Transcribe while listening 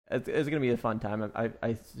it's gonna be a fun time. I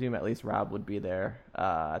assume at least Rob would be there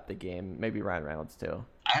at the game. Maybe Ryan Reynolds too.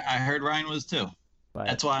 I heard Ryan was too. But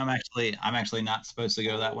That's why I'm actually not supposed to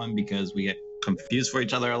go to that one because we get confused for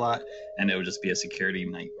each other a lot, and it would just be a security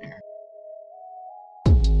nightmare.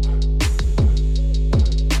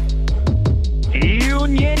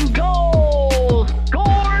 Union goal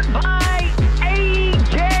scored by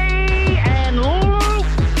AJ and Luke,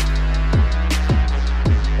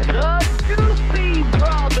 the Doopy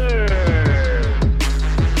Brothers.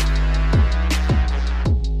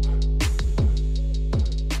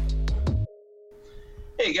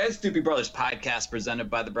 Hey guys, Doopy Brothers podcast presented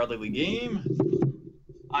by the Brotherly Game.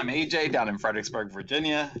 I'm AJ down in Fredericksburg,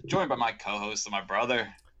 Virginia, joined by my co-host and my brother.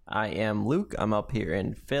 I am Luke. I'm up here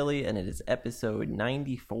in Philly, and it is episode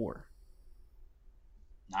 94.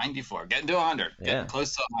 94, getting to 100, getting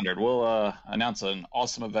close to 100. We'll announce an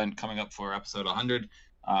awesome event coming up for episode 100.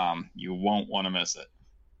 You won't want to miss it.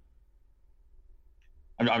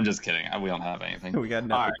 I'm just kidding. We don't have anything. We got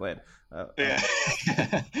nothing planned. Yeah,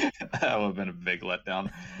 that would have been a big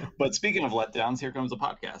letdown. But speaking of letdowns, here comes the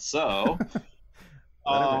podcast. So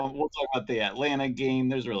we'll talk about the Atlanta game.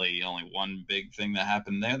 There's really only one big thing that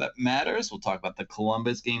happened there that matters. We'll talk about the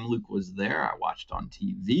Columbus game. Luke was there. I watched on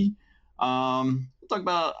TV. We'll talk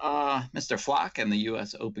about Mr. Flock and the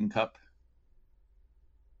U.S. Open Cup.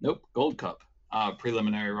 Nope, Gold Cup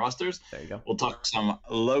preliminary rosters. There you go. We'll talk some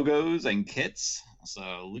logos and kits.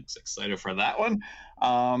 So Luke's excited for that one.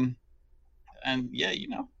 And yeah, you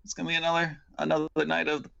know, it's gonna be another night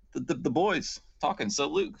of the boys talking. So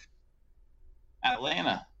Luke,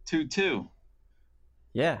 Atlanta 2-2.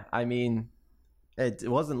 Yeah, I mean, it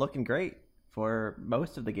wasn't looking great for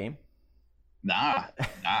most of the game. Nah.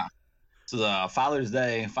 So the Father's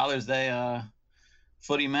Day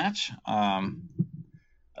footy match.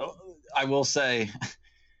 I will say,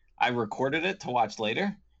 I recorded it to watch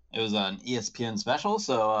later. It was an ESPN special,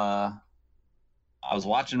 so I was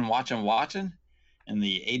watching. In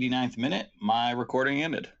the 89th minute, my recording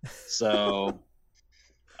ended. So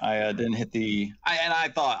I didn't hit the.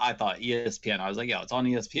 I thought ESPN. I was like, yo, it's on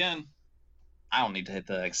ESPN. I don't need to hit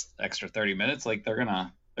the extra 30 minutes. Like they're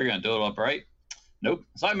gonna do it up right. Nope.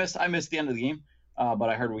 So I missed the end of the game. But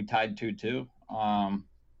I heard we tied 2-2. And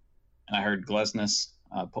I heard Glesnes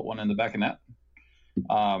put one in the back of net.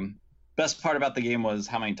 Best part about the game was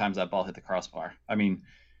how many times that ball hit the crossbar. I mean,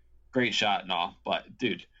 great shot and all, but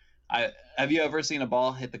dude, have you ever seen a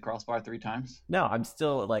ball hit the crossbar 3 times? No, I'm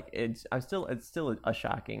still like it's still a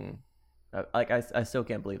shocking. I still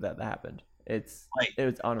can't believe that happened. It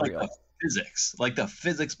was unreal. The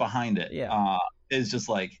physics behind it, is just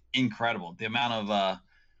like incredible. The amount of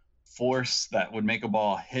force that would make a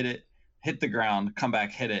ball hit the ground, come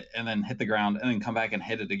back, hit it, and then hit the ground, and then come back and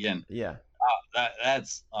hit it again. Yeah.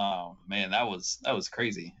 That's oh man, that was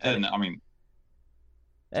crazy. And I mean,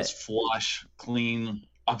 just flush, clean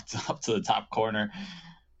up to the top corner.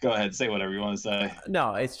 Go ahead, say whatever you want to say.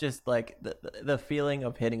 No, it's just like the feeling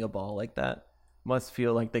of hitting a ball like that must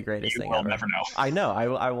feel like the greatest thing ever. Never know. I know.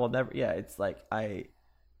 I will never. Yeah, it's like I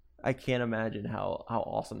can't imagine how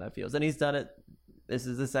awesome that feels. And he's done it. This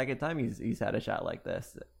is the second time he's had a shot like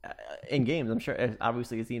this in games. I'm sure.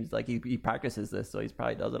 Obviously, it seems like he practices this, so he's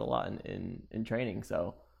probably does it a lot in training.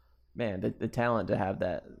 So, man, the talent to have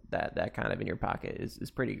that kind of in your pocket is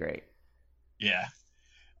pretty great. Yeah.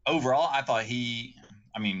 Overall, I thought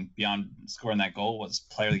beyond scoring that goal, was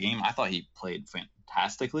player of the game. I thought he played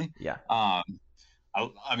fantastically. Yeah. I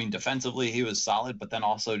mean, defensively he was solid, but then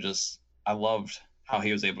also just I loved how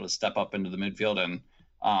he was able to step up into the midfield and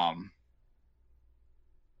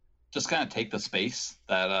just kind of take the space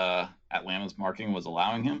that Atlanta's marking was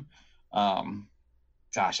allowing him.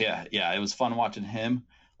 It was fun watching him.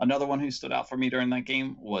 Another one who stood out for me during that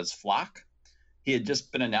game was Flock. He had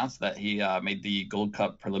just been announced that he made the Gold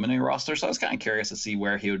Cup preliminary roster, so I was kind of curious to see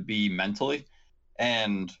where he would be mentally.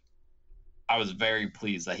 And I was very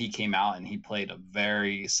pleased that he came out and he played a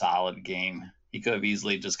very solid game. He could have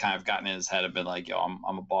easily just kind of gotten in his head and been like, yo,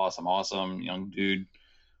 I'm a boss, I'm awesome, young dude.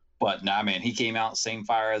 But nah, man, he came out same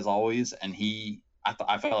fire as always, and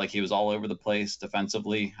I felt like he was all over the place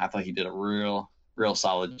defensively. I thought he did a real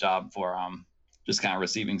solid job for just kind of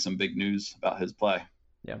receiving some big news about his play.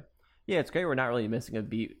 Yeah, it's great. We're not really missing a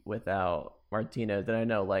beat without Martinez, and I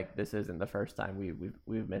know like this isn't the first time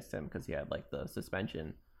we've missed him because he had like the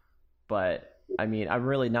suspension. But I mean, I'm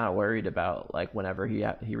really not worried about like whenever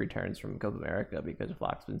he returns from Copa America because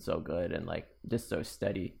Flock's been so good and like just so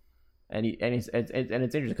steady. And it's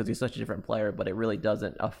interesting because he's such a different player, but it really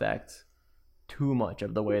doesn't affect too much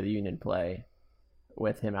of the way the Union play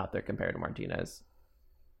with him out there compared to Martinez.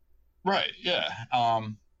 Right. Yeah.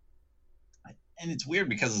 and it's weird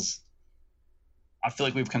because I feel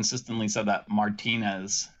like we've consistently said that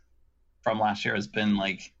Martinez from last year has been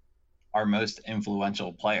like our most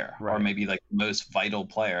influential player, or Right. maybe like most vital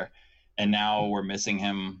player, and now we're missing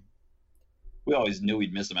him. We always knew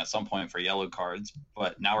we'd miss him at some point for yellow cards,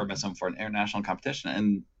 but now we're missing him for an international competition,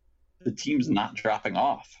 and the team's not dropping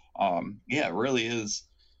off. Yeah, it really is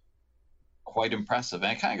quite impressive,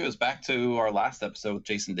 and it kind of goes back to our last episode with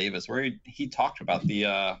Jason Davis, where he talked about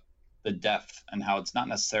the depth and how it's not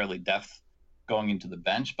necessarily depth going into the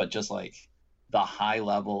bench, but just like the high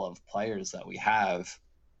level of players that we have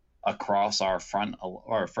across our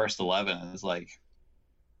first 11 is like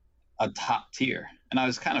a top tier. And I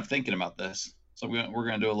was kind of thinking about this, so we're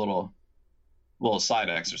going to do a little side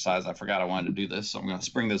exercise. I forgot I wanted to do this, so I'm going to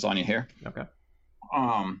spring this on you here. Okay.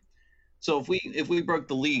 So if we broke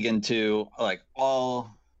the league into like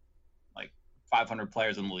all like 500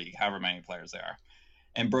 players in the league, however many players there are,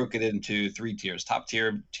 and broke it into 3 tiers: top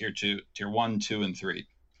tier, tier 2, tier 1, 2, and 3.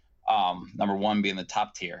 Number 1 being the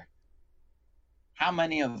top tier. How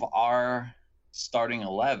many of our starting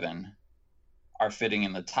 11 are fitting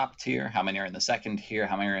in the top tier? How many are in the second tier?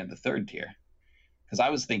 How many are in the third tier? Because I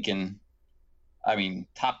was thinking, I mean,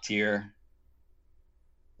 top tier,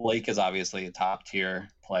 Blake is obviously a top tier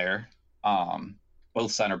player.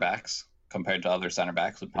 Both center backs compared to other center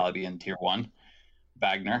backs would probably be in tier 1.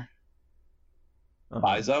 Wagner,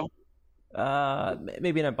 Bizo.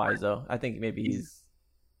 Maybe not Bizo. I think maybe he's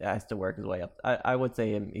has to work his way up. I would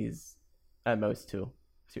say he's at most tier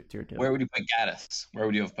 2. Where would you put Gaddis? Where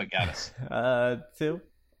would you have put Gaddis? 2.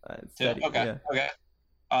 2. Okay. Yeah.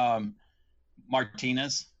 Okay.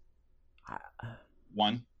 Martinez,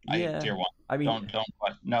 1. Yeah. Tier 1. I mean,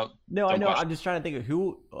 no. No, I don't know. question. I'm just trying to think of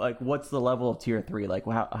who, like, what's the level of tier 3? Like,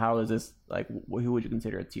 how is this, like, who would you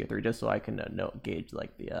consider a tier 3? Just so I can gauge,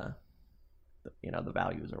 like, the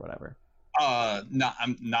values or whatever.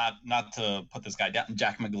 Not to put this guy down.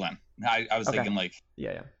 Jack McGlynn. I was Okay. thinking like,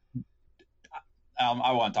 Yeah.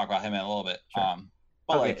 I want to talk about him in a little bit. Sure.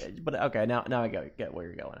 But Okay, now I get where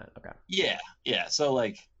you're going at. Okay. yeah. So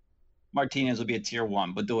like, Martinez would be a tier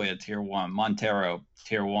 1, Bedoya tier 1, Montero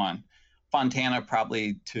tier 1, Fontana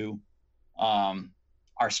probably 2.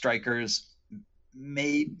 Our strikers,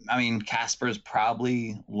 Casper's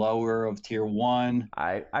probably lower of tier 1.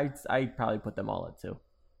 I probably put them all at 2.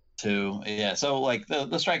 2, yeah. So like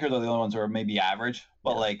the strikers are the only ones who are maybe average,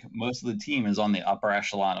 but like most of the team is on the upper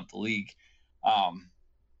echelon of the league.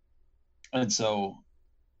 And so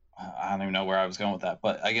I don't even know where I was going with that,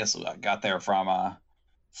 but I guess I got there from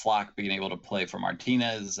Flock being able to play for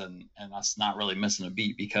Martinez and us not really missing a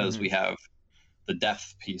beat because we have the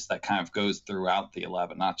depth piece that kind of goes throughout the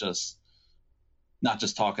 11, not just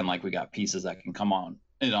talking like we got pieces that can come on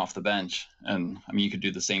and off the bench. And I mean, you could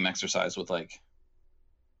do the same exercise with like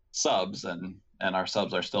subs, and our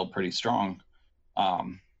subs are still pretty strong.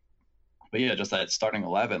 But yeah, just that starting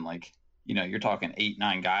 11, like, you're talking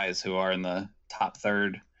 8-9 guys who are in the top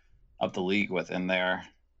third of the league within their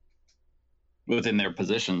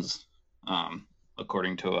positions,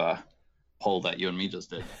 according to a poll that you and me just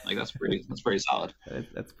did. Like, that's pretty solid.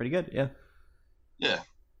 That's pretty good. Yeah. Yeah.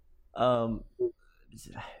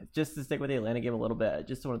 Just to stick with the Atlanta game a little bit, I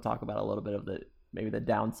just want to talk about a little bit of the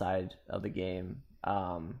downside of the game,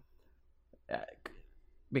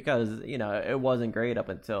 because it wasn't great up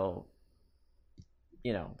until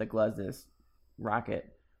the Glesnes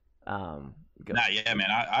Rocket. Yeah, man.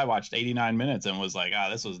 I watched 89 minutes and was like,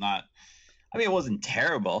 this was not. I mean, it wasn't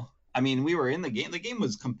terrible. I mean, we were in the game. The game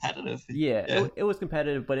was competitive. Yeah. It was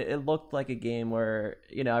competitive, but it looked like a game where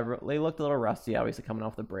they looked a little rusty, obviously coming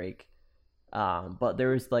off the break. But there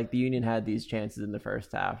was like the Union had these chances in the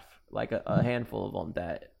first half, like a handful of them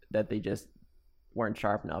that they just weren't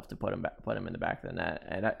sharp enough to put him in the back of the net,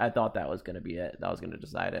 and I thought that was going to be it. That was going to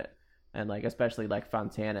decide it, and like especially like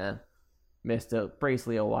Fontana missed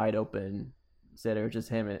basically a wide open sitter, just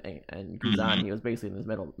him and Guzan. He was basically in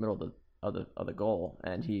the middle of the goal,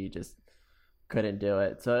 and he just couldn't do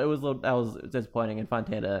it. So that was disappointing, and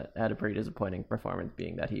Fontana had a pretty disappointing performance,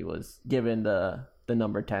 being that he was given the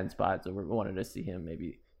number 10 spot, so we wanted to see him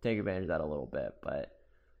maybe take advantage of that a little bit. But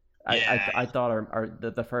I thought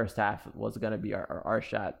the first half was going to be our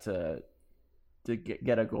shot to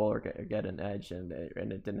get a goal or get an edge, and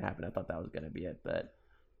it didn't happen. I thought that was going to be it, but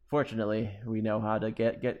fortunately we know how to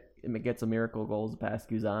get some miracle goals past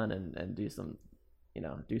Guzan and do some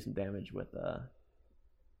damage with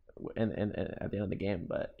and at the end of the game.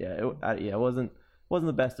 But it wasn't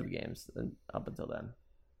the best of games up until then.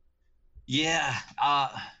 Yeah,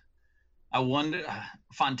 I wonder,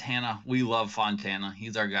 Fontana. We love Fontana.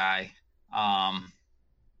 He's our guy. I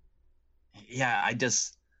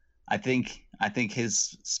think I think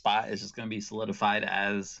his spot is just going to be solidified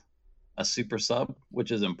as a super sub,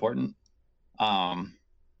 which is important. But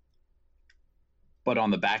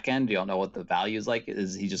on the back end, you don't know what the value is like.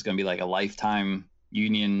 Is he just going to be like a lifetime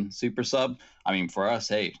Union super sub? I mean, for us,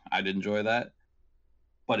 hey, I'd enjoy that.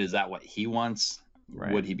 But is that what he wants?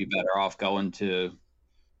 Right. Would he be better off going to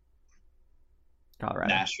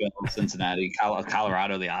Colorado, Nashville, Cincinnati,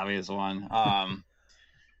 Colorado, the obvious one?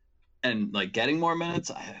 And like getting more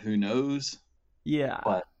minutes, who knows? Yeah,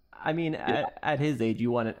 But I mean, yeah. at his age, he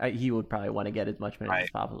would probably want to get as much minutes Right. as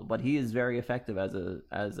possible. But he is very effective as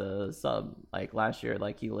a sub. Like last year,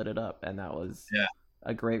 like he lit it up, and that was Yeah.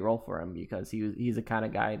 a great role for him because he's the kind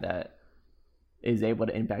of guy that is able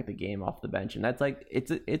to impact the game off the bench, and that's like it's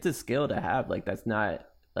a skill to have. Like that's not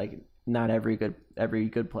every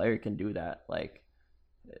good player can do that. Like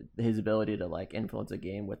his ability to like influence a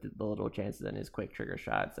game with the little chances and his quick trigger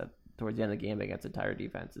shots at towards the end of the game against a tired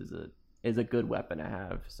defense is a good weapon to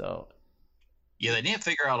have. So Yeah, they need to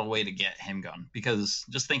figure out a way to get him going, because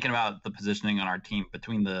just thinking about the positioning on our team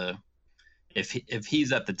between if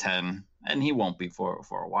he's at the 10, and he won't be for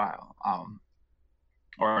a while,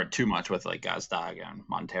 or too much with like Gazdag and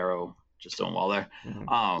Montero just doing well there.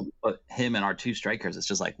 But him and our two strikers, it's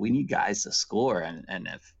just like we need guys to score, and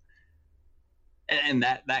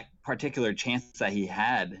that particular chance that he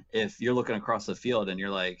had, if you're looking across the field and you're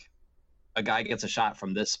like, a guy gets a shot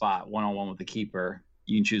from this spot one-on-one with the keeper,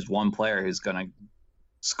 you can choose one player who's going to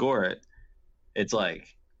score it. It's like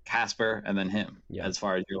Casper and then him, as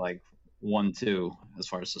far as you're like 1-2 as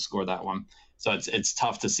far as to score that one. So it's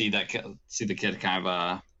tough to see the kid kind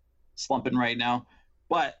of slumping right now.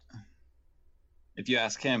 But if you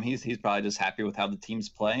ask him, he's probably just happy with how the team's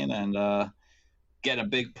playing, and get a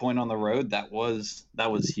big point on the road that was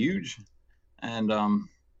huge. And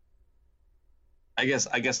I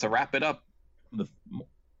guess to wrap it up,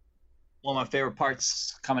 one of my favorite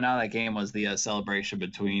parts coming out of that game was the celebration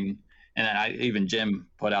between, and even Jim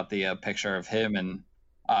put out the picture of him and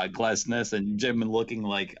Glesnes, and Jim looking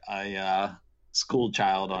like a school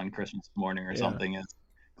child on Christmas morning or something, as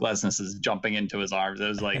Glesnes is jumping into his arms. It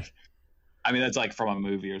was like, I mean, that's like from a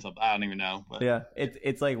movie or something. I don't even know. But yeah,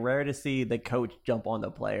 it's like rare to see the coach jump on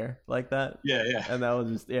the player like that. Yeah. And that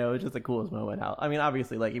was just it was just the coolest moment. How I mean,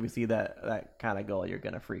 obviously, like if you see that kind of goal, you're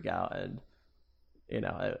gonna freak out, and you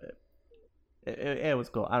know, it was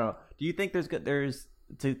cool. I don't know. Do you think there's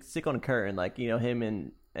to stick on Curtin, like you know him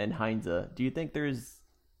and Heinze? Do you think there's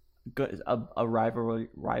a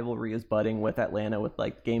rivalry is budding with Atlanta with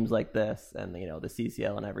like games like this and you know the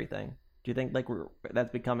CCL and everything? Do you think like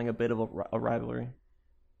that's becoming a bit of a rivalry?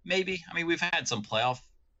 Maybe. I mean, we've had some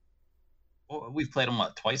we've played them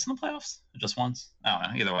twice in the playoffs, just once. I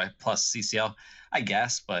don't know. Either way, plus CCL, I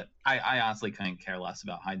guess. But I honestly couldn't care less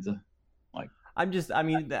about Heinze. Like, I'm just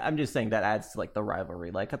saying that adds to like the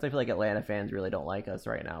rivalry, like because I feel like Atlanta fans really don't like us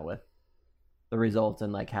right now with the results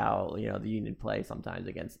and like how you know the Union play sometimes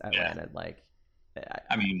against Atlanta. Like,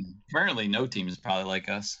 I mean, currently no team is probably like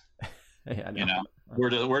us. Yeah, you know,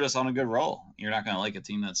 we're just on a good roll. You're not going to like a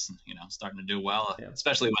team that's starting to do well,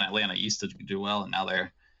 especially when Atlanta used to do well and now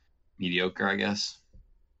they're mediocre, I guess.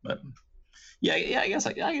 But yeah, I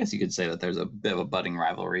guess you could say that there's a bit of a budding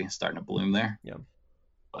rivalry starting to bloom there. Yeah.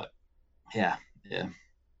 But yeah.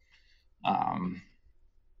 All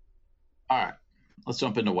right, let's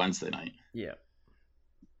jump into Wednesday night. Yeah.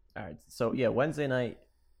 All right. So yeah, Wednesday night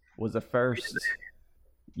was the first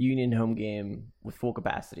Union home game with full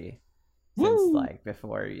capacity since like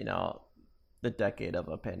before the decade of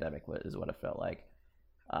a pandemic is what it felt like.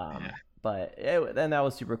 But then that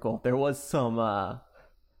was super cool. There was some I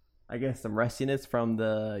guess some rustiness from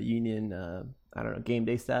the Union I don't know, game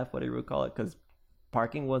day staff, what do you call it, because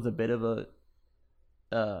parking was a bit of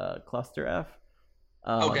a cluster F.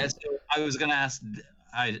 Okay, so I was gonna ask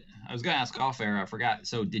off air, I forgot.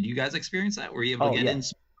 So did you guys experience that? Were you able to get in?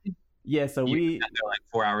 Yeah, so we got there like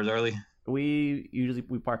 4 hours early. We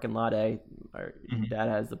park in Lot A. Our dad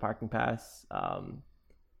has the parking pass.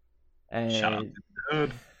 And shout out,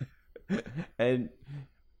 dude. And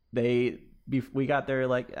we got there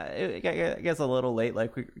like I guess a little late.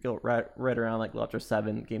 Like we go right around like after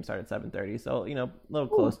 7. Game started at 7:30. So a little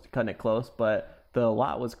close, cutting it close. But the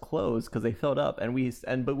lot was closed because they filled up, and we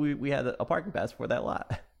had a parking pass for that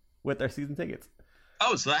lot with our season tickets.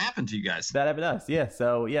 Oh, so that happened to you guys? That happened to us, yeah.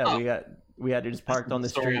 So yeah, we had to just parked on the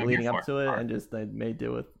street leading up to it, and just made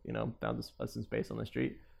do with found some space on the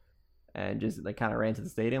street, and just like kind of ran to the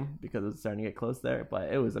stadium because it was starting to get close there.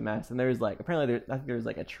 But it was a mess, and there's like apparently I think there's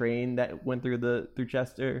like a train that went through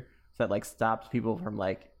Chester, so that like stopped people from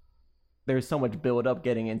like there's so much build up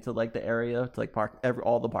getting into like the area to like park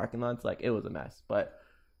all the parking lots. Like it was a mess, but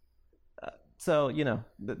So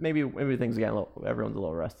maybe things again. Everyone's a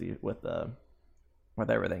little rusty with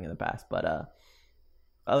everything in the past, but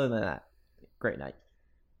other than that, great night.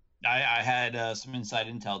 I had some inside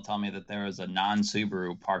intel tell me that there was a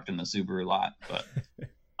non-Subaru parked in the Subaru lot, but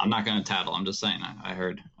I'm not going to tattle. I'm just saying. I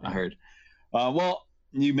heard. Well,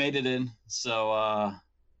 you made it in, so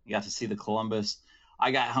you got to see the Columbus.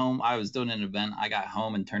 I got home. I was doing an event. I got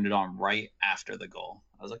home and turned it on right after the goal.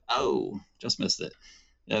 I was like, oh, just missed it.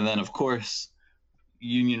 And then, of course,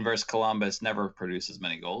 Union versus Columbus never produces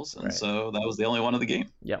many goals, and so that was the only one of the game.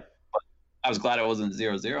 Yep. But I was glad it wasn't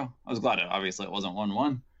 0-0. I was glad obviously it wasn't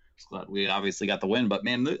 1-1. Glad we obviously got the win, but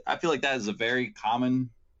man, I feel like that is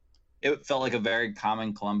it felt like a very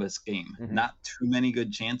common Columbus game. Mm-hmm. Not too many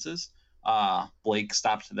good chances. Blake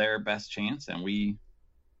stopped their best chance, and we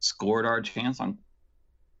scored our chance on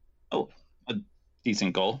a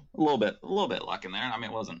decent goal. A little bit luck in there. I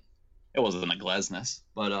mean, it wasn't a Glesnes,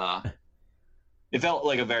 but it felt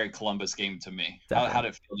like a very Columbus game to me. How did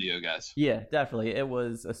it feel to you guys? Yeah, definitely. It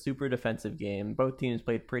was a super defensive game. Both teams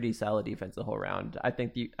played pretty solid defense the whole round. I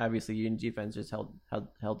think obviously Union defense just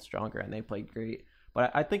held stronger, and they played great.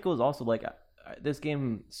 But I think it was also like this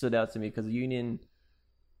game stood out to me because Union.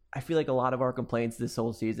 I feel like a lot of our complaints this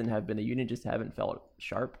whole season have been the Union just haven't felt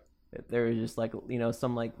sharp. There was just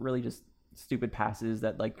some really just stupid passes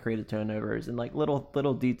that created turnovers and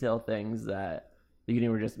little detail things that the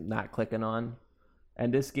Union were just not clicking on.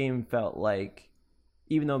 And this game felt like,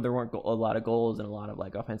 even though there weren't a lot of goals and a lot of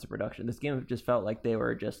offensive production, this game just felt like they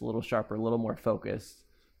were just a little sharper, a little more focused,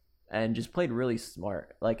 and just played really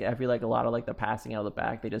smart. I feel like a lot of the passing out of the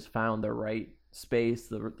back, they just found the right space.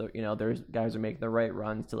 There's guys are making the right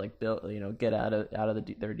runs to build, get out of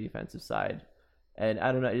their defensive side. And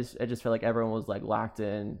I don't know, I just feel like everyone was locked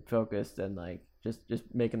in, focused, and just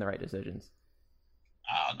making the right decisions.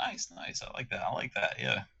 Oh, nice. I like that.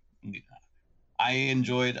 Yeah. I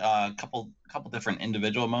enjoyed a couple different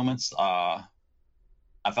individual moments. I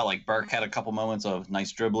felt like Burke had a couple moments of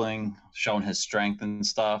nice dribbling, showing his strength and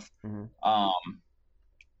stuff. Mm-hmm.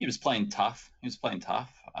 He was playing tough. He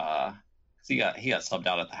got subbed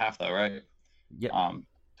out at the half though, right? Yeah.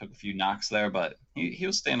 Took a few knocks there, but he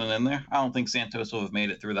was standing in there. I don't think Santos would have made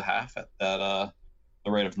it through the half at that the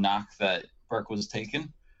rate of knock that Burke was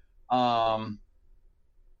taking. Oh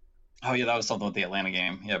yeah, that was something with the Atlanta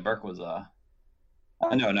game. Yeah, Burke was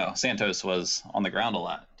no, Santos was on the ground a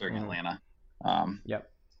lot during Atlanta. Yep.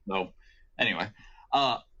 So anyway,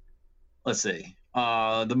 let's see.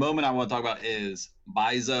 The moment I want to talk about is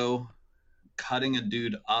Bizo cutting a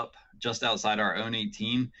dude up just outside our own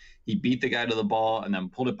 18. He beat the guy to the ball and then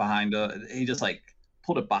pulled it behind. He just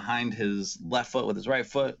pulled it behind his left foot with his right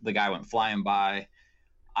foot. The guy went flying by.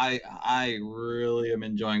 I really am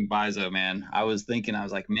enjoying Bizo, man. I was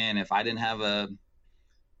like, man, if I didn't have a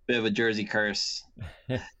bit of a jersey curse,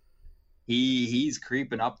 he's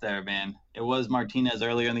creeping up there, man. It was Martinez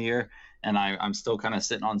earlier in the year, and I'm still kind of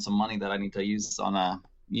sitting on some money that I need to use on a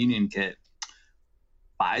Union kit.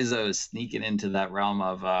 Bizo is sneaking into that realm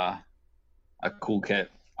of a cool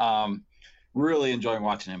kit. Really enjoying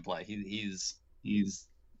watching him play. He's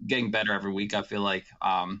getting better every week, I feel like,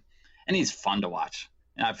 and he's fun to watch.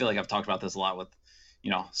 And I feel like I've talked about this a lot with,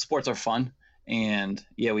 sports are fun, and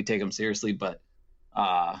yeah, we take them seriously, but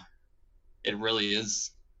it really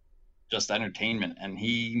is just entertainment, and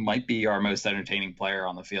he might be our most entertaining player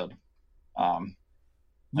on the field. I'd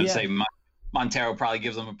say Montero probably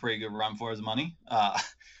gives him a pretty good run for his money,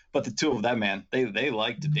 but the two of them, man, they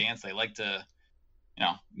like to dance, they like to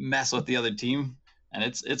mess with the other team, and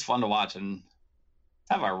it's fun to watch. And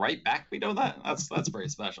have our right back be doing that, that's pretty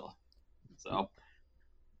special. So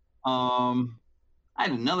I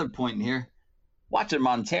had another point in here. Watching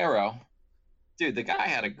Montero, dude, the guy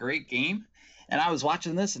had a great game, and I was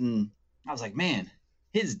watching this and I was like, man,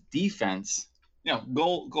 his defense,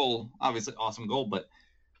 goal, obviously awesome goal, but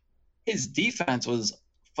his defense was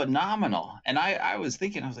phenomenal. And I was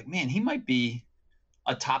thinking, I was like, man, he might be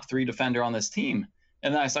a top 3 defender on this team.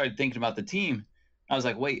 And then I started thinking about the team. I was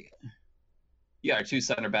like, wait, you got our 2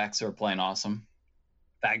 center backs who are playing awesome.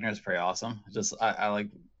 Wagner's pretty awesome. I like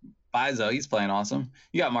Bizo, he's playing awesome.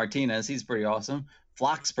 You got Martinez, he's pretty awesome.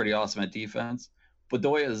 Flock's pretty awesome at defense.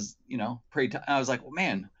 Bedoya's, pretty I was like, well,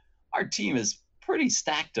 man, our team is pretty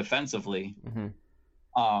stacked defensively.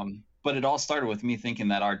 Mm-hmm. But it all started with me thinking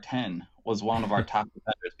that our 10 was one of our top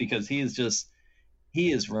defenders, because he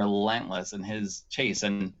is relentless in his chase.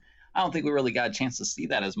 And I don't think we really got a chance to see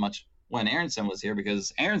that as much when Aronson was here,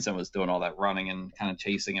 because Aronson was doing all that running and kind of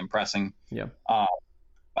chasing and pressing. Yeah.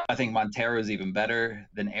 I think Montero is even better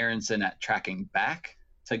than Aronson at tracking back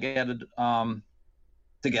to get an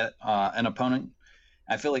opponent.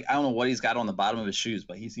 I feel like I don't know what he's got on the bottom of his shoes,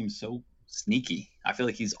 but he seems so sneaky. I feel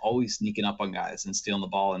like he's always sneaking up on guys and stealing the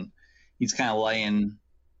ball, and he's kind of laying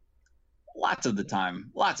lots of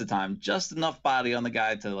time, just enough body on the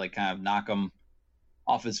guy to like kind of knock him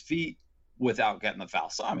off his feet without getting the foul.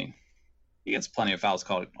 So I mean, he gets plenty of fouls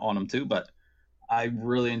called on him too, but I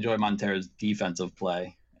really enjoy Montero's defensive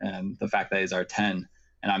play and the fact that he's our 10,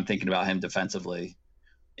 and I'm thinking about him defensively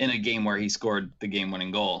in a game where he scored the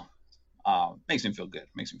game-winning goal. Makes me feel good.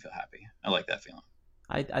 Makes me feel happy. I like that feeling.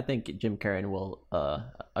 I think Jim Karen will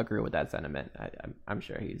agree with that sentiment. I'm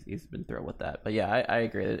sure he's been thrilled with that. But yeah, I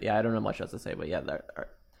agree. Yeah, I don't know much else to say. But yeah,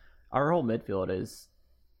 our whole midfield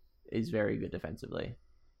is very good defensively,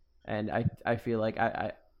 and I feel like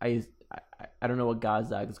I don't know what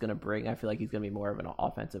Gazdag is going to bring. I feel like he's going to be more of an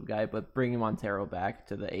offensive guy, but bringing Montero back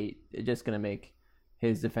to the 8, it's just going to make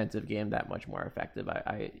his defensive game that much more effective.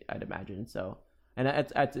 I'd imagine so, and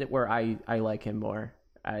that's where I like him more.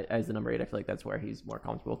 As the number 8, I feel like that's where he's more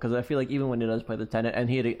comfortable, because I feel like even when he does play the 10, and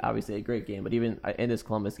he had obviously a great game, but even in this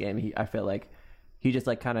Columbus game, I feel like he just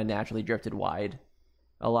like kind of naturally drifted wide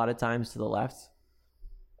a lot of times to the left,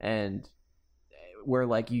 and where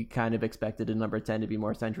like you kind of expected a number 10 to be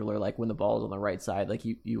more central, or like when the ball's on the right side, like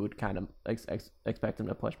you would kind of expect him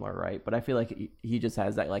to push more right. But I feel like he just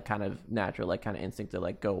has that like kind of natural like kind of instinct to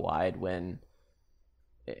like go wide when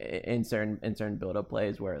in certain build-up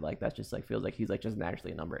plays, where like that just like feels like he's like just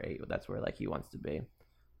naturally a number 8. That's where like he wants to be.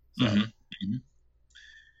 So. Mm-hmm.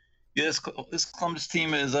 Yeah, this Columbus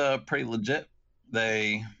team is pretty legit.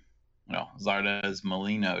 They, Zardes,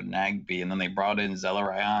 Molino, Nagbe, and then they brought in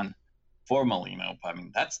Zelarayan for Molino. I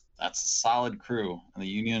mean, that's a solid crew. And the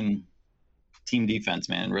Union team defense,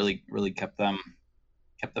 man, really kept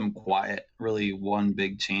them quiet. Really one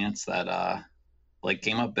big chance that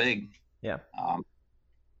came up big. Yeah.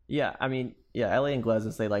 Yeah, I mean, yeah, Ellie and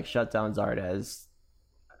Glezis, they like shut down Zardes.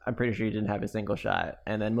 I'm pretty sure he didn't have a single shot.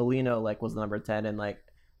 And then Molino like was the number 10, and like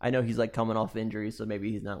I know he's like coming off injury, so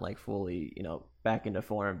maybe he's not like fully, back into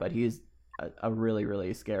form, but he's a really,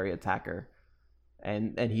 really scary attacker.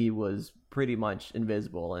 And he was pretty much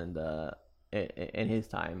invisible and in his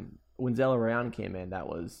time. When Zelarayan came in, that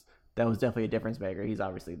was definitely a difference maker. He's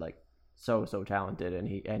obviously like so talented, and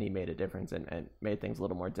he made a difference and made things a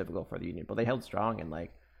little more difficult for the Union. But they held strong, and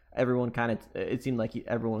like everyone kind of, it seemed like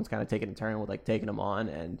everyone's kind of taking a turn with like taking him on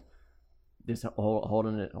and just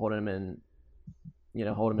holding him in,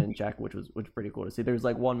 holding him in check, which was pretty cool to see. There was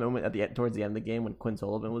like one moment towards the end of the game when Quinn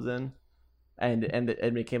Sullivan was in, and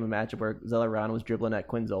it became a matchup where Zelarayan was dribbling at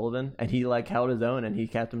Quinn Sullivan, and he like held his own, and he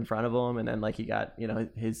kept him in front of him, and then like he got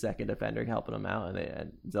his second defender helping him out,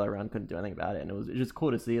 and Zelarayan couldn't do anything about it, and it was just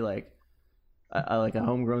cool to see like a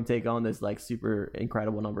homegrown take on this like super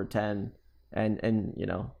incredible number 10, and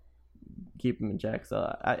keep him in check.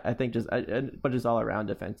 So I think just all around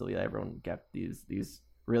defensively, everyone kept these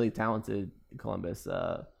really talented Columbus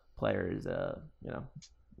players at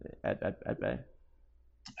bay.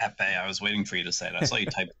 At bay. I was waiting for you to say it. I saw you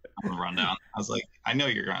type on the rundown. I was like, I know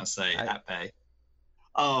you're gonna say at bay.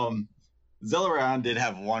 Zelarayan did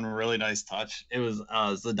have one really nice touch. It was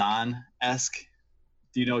Zidane-esque.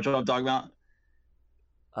 Do you know what I'm talking about?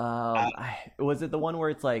 Was it the one where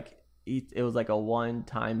it's like it was like a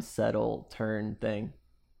one-time settle turn thing?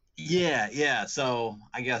 Yeah. So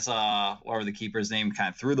I guess whatever the keeper's name kind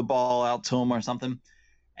of threw the ball out to him or something,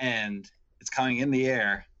 and it's coming in the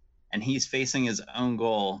air, and he's facing his own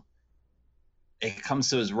goal. It comes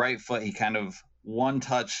to his right foot. He kind of one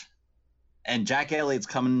touch, and Jack Elliott's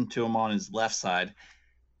coming to him on his left side.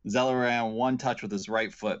 Zelarayan one touch with his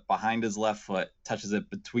right foot behind his left foot, touches it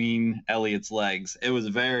between Elliott's legs. It was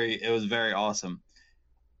very awesome.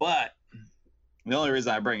 But the only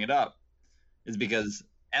reason I bring it up is because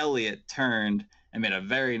Elliott turned and made a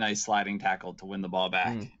very nice sliding tackle to win the ball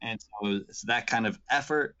back. And so it's that kind of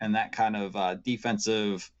effort and that kind of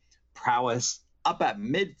defensive prowess up at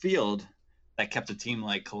midfield that kept a team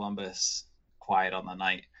like Columbus quiet on the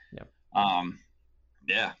night. Yep.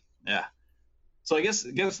 Yeah. So I guess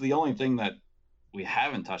the only thing that we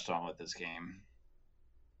haven't touched on with this game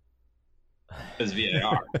is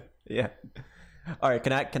VAR. Yeah. All right.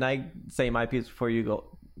 Can I say my piece before you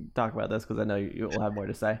go talk about this, because I know you will have more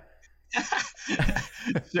to say.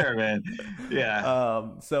 Sure, man.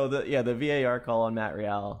 Yeah. So the VAR call on Matt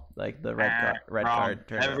Real, like the red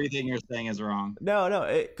card. Everything you're saying is wrong. No,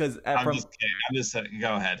 because I'm just kidding. I'm just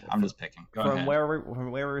go ahead. I'm just picking. Go ahead. From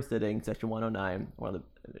where we're sitting, section 109, one of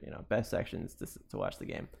the best sections to watch the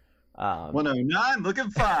game. 109, looking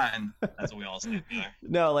fine. That's what we all say there.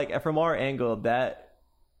 No, like from our angle, that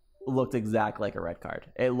looked exactly like a red card.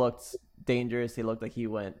 It looked dangerous. He looked like he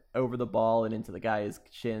went over the ball and into the guy's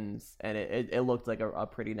shins, and it looked like a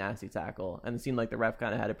pretty nasty tackle. And it seemed like the ref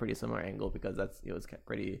kind of had a pretty similar angle because it was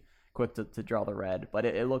pretty quick to draw the red. But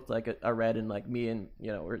it looked like a red, and like me and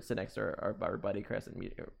we're sitting next to our buddy Chris, and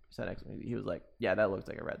me sat next to me. He was like, "Yeah, that looked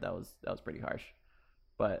like a red. That was pretty harsh."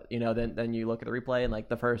 But then you look at the replay, and like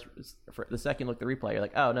the second look at the replay, you're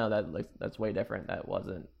like, "Oh no, that's way different. That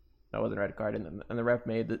wasn't a red card." And the ref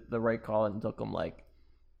made the right call and took him like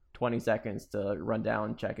 20 seconds to run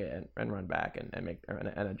down, check it, and run back and make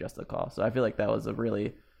and adjust the call. So I feel like that was a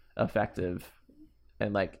really effective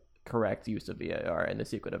and like correct use of VAR, and the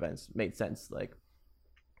sequence events made sense. Like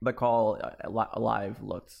the call live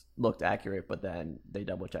looked accurate, but then they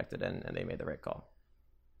double checked it and they made the right call.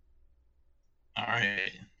 All right,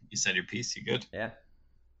 you said your piece. You good? Yeah.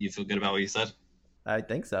 You feel good about what you said? I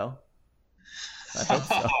think so. I hope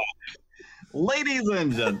so. Ladies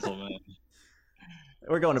and gentlemen,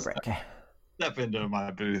 we're going to break. Step into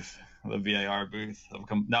my booth, the VAR booth.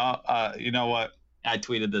 You know what? I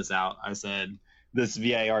tweeted this out. I said this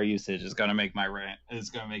VAR usage is going to make my rant. It's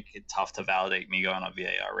going to make it tough to validate me going on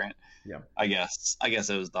VAR rant. Yeah. I guess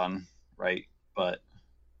it was done right, but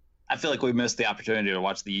I feel like we missed the opportunity to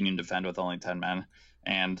watch the Union defend with only 10 men,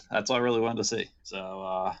 and that's what I really wanted to see.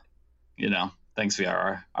 So, thanks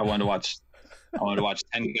VAR. I wanted to watch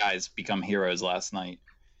 10 guys become heroes last night,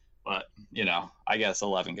 but I guess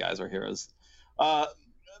 11 guys were heroes.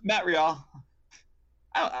 Matt Real,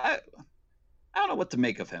 I don't know what to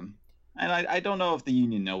make of him, and I don't know if the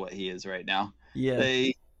Union know what he is right now. Yeah,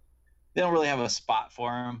 they don't really have a spot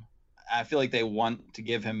for him. I feel like they want to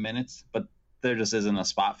give him minutes, but there just isn't a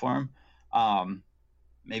spot for him.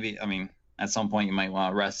 Maybe at some point you might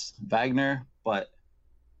want to rest Wagner, but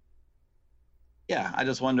yeah, I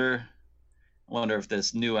just wonder if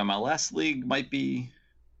this new MLS league might be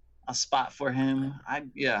a spot for him. I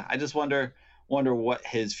just wonder what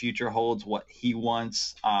his future holds, what he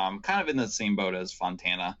wants. Kind of in the same boat as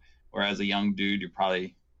Fontana, where as a young dude,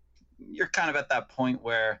 you're kind of at that point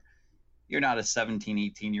where you're not a 17,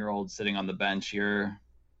 18-year-old sitting on the bench. You're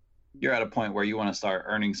at a point where you want to start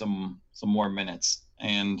earning some more minutes.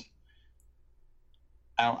 And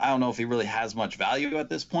I don't know if he really has much value at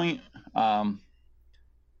this point.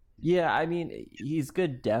 Yeah, he's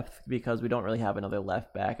good depth because we don't really have another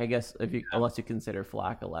left back. I guess unless you consider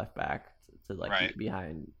Flack a left back to right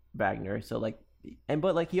behind Wagner. So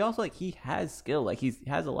but he also he has skill. Like he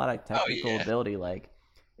has a lot of technical ability. Like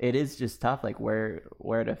it is just tough. Like where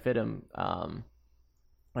to fit him.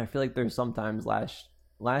 I feel like there's sometimes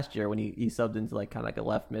last year when he subbed into kind of like a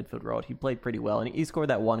left midfield role, he played pretty well, and he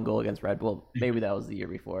scored that one goal against Red Bull. Maybe that was the year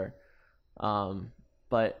before.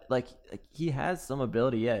 But he has some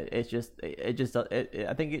ability. Yeah, I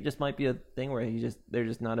think it just might be a thing where they're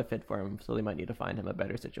just not a fit for him, so they might need to find him a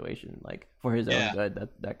better situation, like for his own good,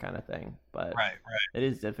 that kind of thing. But right, it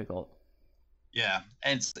is difficult. Yeah,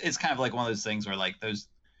 and it's kind of like one of those things where those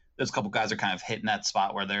couple guys are kind of hitting that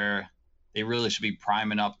spot where they really should be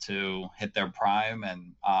priming up to hit their prime,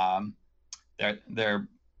 and their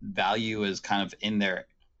value is kind of in their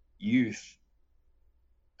youth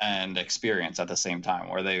and experience at the same time,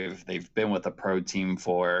 where they've been with a pro team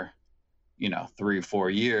for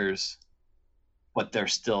 3-4 years, but they're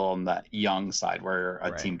still on that young side where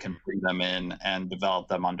a team can bring them in and develop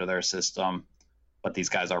them under their system. But these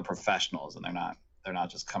guys are professionals, and they're not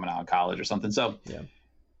just coming out of college or something. So yeah,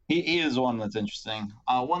 he is one that's interesting.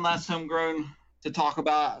 One last homegrown to talk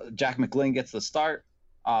about. Jack McGlynn gets the start.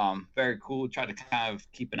 Very cool. Tried to kind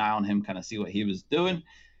of keep an eye on him, kind of see what he was doing.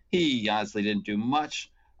 He honestly didn't do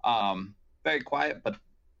much. Very quiet, but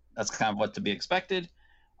that's kind of what to be expected.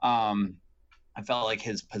 I felt like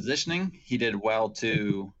his positioning, he did well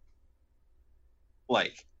to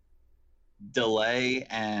delay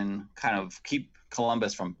and kind of keep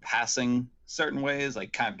Columbus from passing certain ways,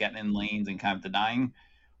 like kind of getting in lanes and kind of denying.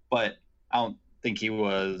 But I don't think he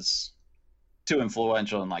was too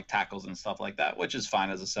influential in tackles and stuff like that, which is fine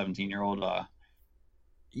as a 17-year-old.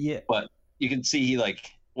 Yeah. But you can see he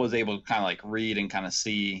was able to kind of read and kind of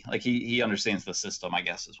see, he understands the system, I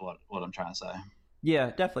guess is what I'm trying to say.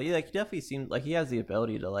 Yeah, definitely. He definitely seems like he has the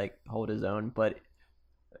ability to hold his own, but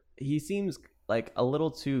he seems a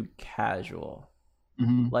little too casual.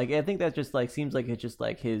 Mm-hmm. I think that just seems like it's just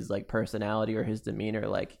his personality or his demeanor.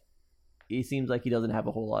 He seems like he doesn't have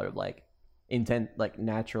a whole lot of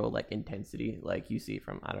natural intensity like you see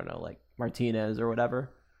from, I don't know, Martinez or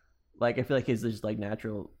whatever. I feel like his just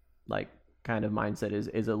natural kind of mindset is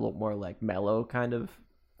a little more mellow kind of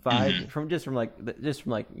vibe, from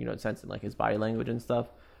sense in his body language and stuff.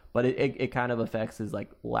 But it kind of affects his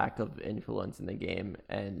lack of influence in the game,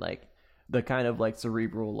 and the kind of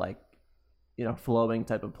cerebral flowing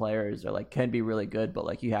type of players are like can be really good, but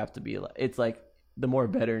like you have to be like, it's like the more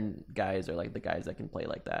veteran guys are like the guys that can play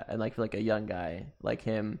like that, and like for like a young guy like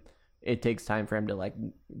him, it takes time for him to like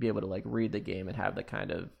be able to like read the game and have the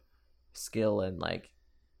kind of skill and like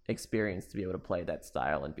experience to be able to play that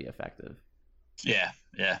style and be effective. Yeah.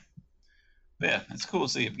 It's cool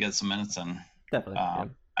to see if he gets some minutes, and Definitely.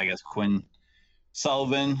 I guess Quinn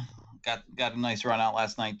Sullivan got a nice run out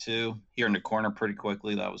last night too. Here in the corner pretty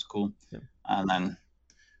quickly. That was cool. Yeah. And then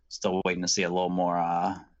still waiting to see a little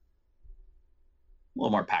more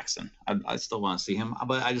Paxton. I still want to see him,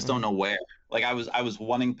 but I just don't know where. Like I was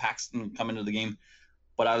wanting Paxton to come into the game,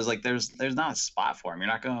 but I was like, there's not a spot for him. You're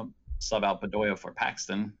not gonna sub out Bedoya for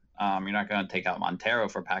Paxton. You're not gonna take out Montero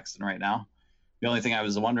for Paxton right now. The only thing I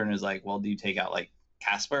was wondering is like, well, do you take out like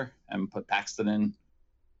Casper and put Paxton in?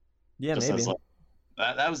 Yeah, just maybe. as, like,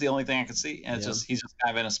 that was the only thing I could see, and it's just he's just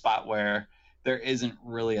kind of in a spot where there isn't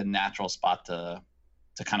really a natural spot to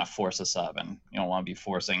kind of force a sub, and you don't want to be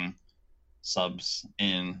forcing subs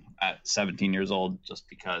in at 17 years old just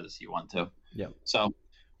because you want to. Yeah. So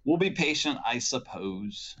we'll be patient, I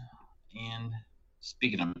suppose. And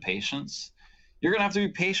speaking of patience, you're gonna have to be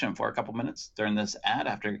patient for a couple minutes during this ad.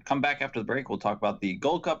 Come back after the break, we'll talk about the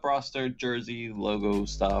Gold Cup roster, jersey, logo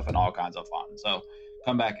stuff, and all kinds of fun. So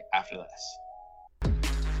come back after this.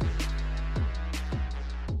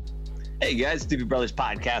 Hey guys, Stevie Brothers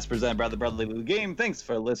Podcast presented by the Brotherly Blue Game. Thanks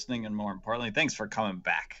for listening, and more importantly, thanks for coming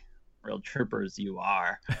back. Real troopers you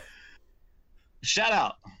are. Shout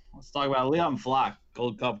out. Let's talk about Leon Flock.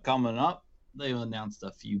 Gold Cup coming up. They've announced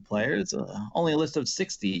a few players. Only a list of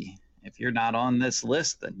 60. If you're not on this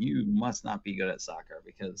list, then you must not be good at soccer,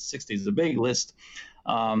 because 60 is a big list.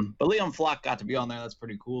 But Leon Flock got to be on there. That's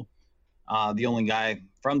pretty cool. The only guy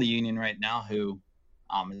from the Union right now who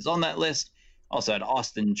is on that list. Also had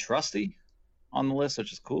Austin Trusty on the list,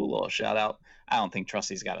 which is cool. A little shout out. I don't think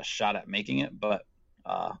Trusty's got a shot at making it, but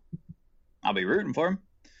I'll be rooting for him.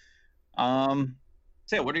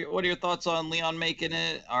 So yeah, what are your thoughts on Leon making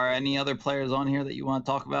it? Are any other players on here that you want to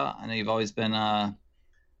talk about? I know you've always been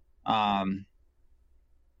fan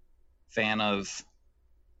of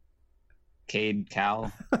Cade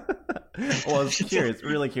Cowell. Well, I was curious,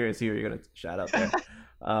 really curious who you're gonna shout out there.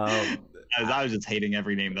 I was just hating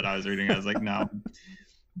every name that I was reading. I was like, no.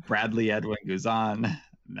 Bradley Edwin Guzan.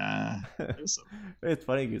 Nah. It's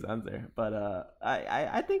funny Guzan's there, but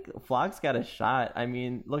I think Flock's got a shot. I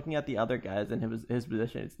mean, looking at the other guys in his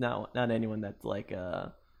position, it's not anyone that's like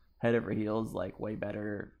head over heels, like way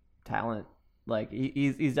better talent. Like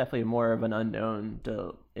he's definitely more of an unknown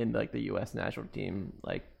in like the U.S. national team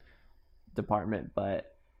like department, but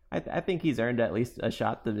I think he's earned at least a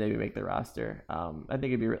shot to maybe make the roster. I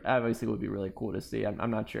think obviously would be really cool to see.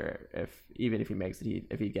 I'm not sure if even if he makes it,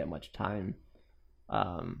 if he'd get much time.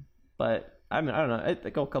 But I mean, I don't know.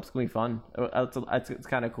 The Gold Cup's gonna be fun. It's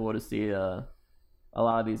kind of cool to see a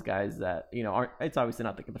lot of these guys that aren't. It's obviously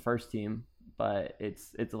not the first team, but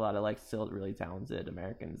it's a lot of like still really talented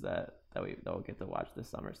Americans that we'll get to watch this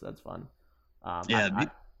summer. So that's fun.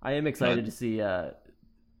 I am excited to see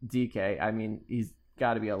DK. I mean, he's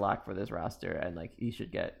got to be a lock for this roster, and like he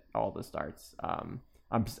should get all the starts.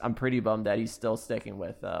 I'm pretty bummed that he's still sticking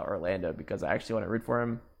with Orlando, because I actually want to root for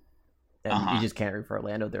him. And you just can't root for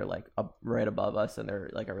Orlando. They're like right above us, and they're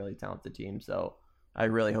like a really talented team. So I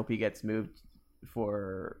really hope he gets moved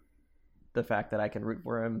for the fact that I can root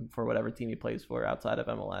for him for whatever team he plays for outside of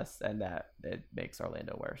MLS, and that it makes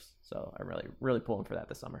Orlando worse. So I'm really, really pulling for that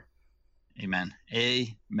this summer. Amen.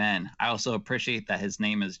 Amen. I also appreciate that his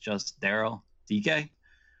name is just Daryl DK.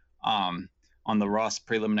 On the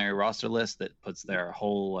preliminary roster list that puts their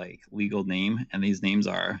whole like legal name, and these names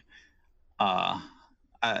are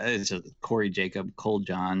it's just Corey Jacob, Cole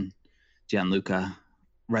John, Gianluca,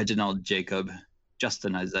 Reginald Jacob,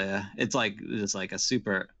 Justin Isaiah. It's like a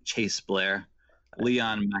super Chase Blair,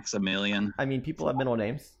 Leon Maximilian. I mean, people have middle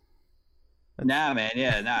names. Nah, man.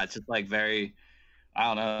 Yeah, nah. It's just like very. I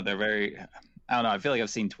don't know. I don't know. I feel like I've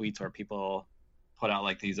seen tweets where people put out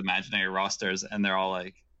like these imaginary rosters, and they're all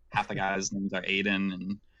like half the guys' names are Aiden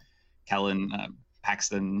and Kellen,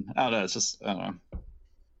 Paxton. I don't know. It's just I don't know.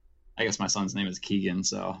 I guess my son's name is Keegan,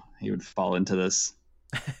 so he would fall into this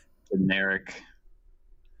generic.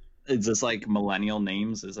 Is this like millennial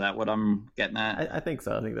names? Is that what I'm getting at? I think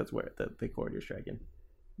so. I think that's where the chord you're striking.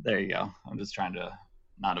 There you go. I'm just trying to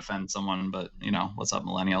not offend someone, but what's up,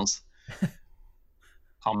 millennials?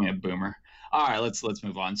 Call me a boomer. All right, let's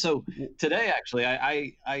move on. So today, actually,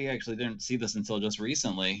 I actually didn't see this until just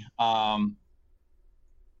recently.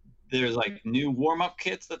 There's like new warm-up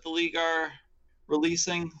kits that the league are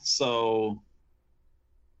releasing. So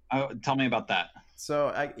tell me about that. So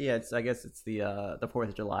I guess it's the 4th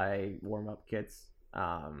of July warm up kits.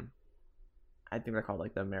 I think they're called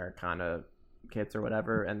like the Americana kits or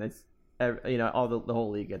whatever, and it's all the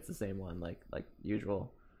whole league gets the same one like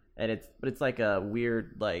usual, and it's like a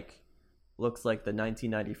weird like looks like the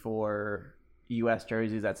 1994 U.S.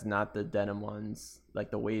 jerseys. That's not the denim ones,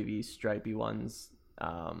 like the wavy stripy ones.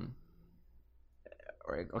 Or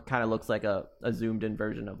it kind of looks like a zoomed in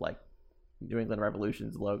version of like New England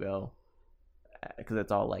Revolution's logo, because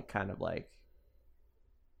it's all like kind of like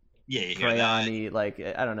crayon-y, like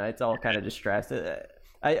I don't know, it's all kind of distressed.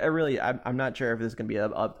 I'm not sure if this is gonna be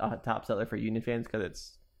a top seller for Union fans because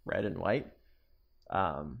it's red and white.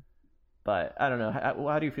 But I don't know.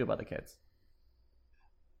 How do you feel about the kits?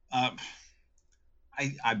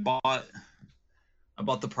 I bought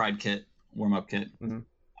the Pride kit, warm up kit. Mm-hmm.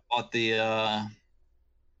 I bought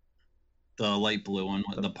the light blue one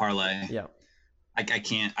with the parlay. Yeah. I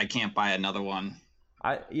can't buy another one.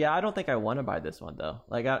 I don't think I want to buy this one though.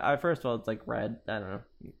 Like I first of all, it's like red. I don't know,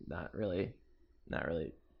 not really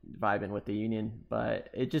vibing with the Union, but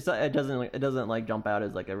it doesn't like jump out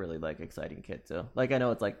as like a really like exciting kit too. Like I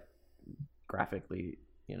know it's like graphically,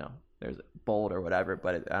 there's bold or whatever,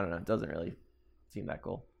 but I don't know, it doesn't really seem that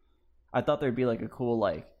cool. I thought there'd be like a cool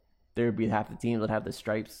like there'd be half the teams would have the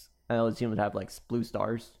stripes and the other team would have like blue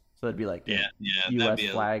stars, so it'd be like U.S.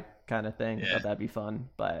 flag kind of thing. I thought that'd be fun,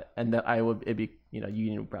 but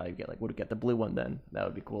Union would probably get the blue one then. That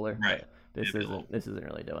would be cooler. Right. But this isn't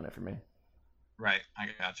really doing it for me. Right. I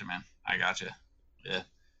got you, man. I got you. Yeah.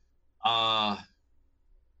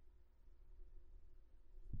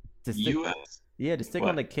 To stick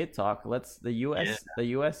on the kit talk, the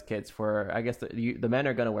U.S. kits for, I guess the men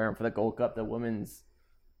are going to wear them for the Gold Cup. The women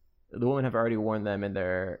have already worn them in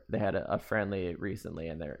they had a friendly recently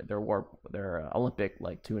in their Olympic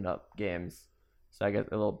like tune-up games. So I guess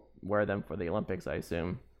they'll wear them for the Olympics, I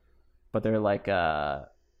assume. But they're like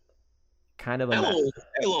kind of a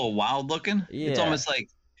little wild looking. Yeah. It's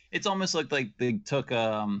almost like they took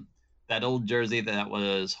that old jersey that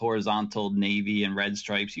was horizontal navy and red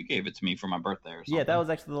stripes. You gave it to me for my birthday or something. Yeah, that was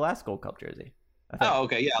actually the last Gold Cup jersey. Oh,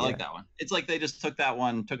 okay. Yeah, I like that one. It's like they just took that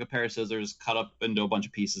one, took a pair of scissors, cut up into a bunch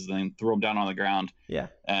of pieces, and then threw them down on the ground. Yeah.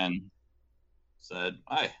 And said,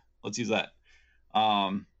 "Hey, let's use that."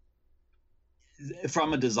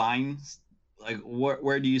 From a design, like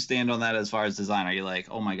where do you stand on that as far as design? Are you like,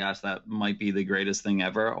 oh my gosh, that might be the greatest thing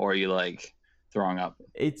ever, or are you like throwing up?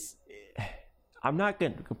 I'm not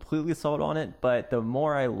getting completely sold on it, but the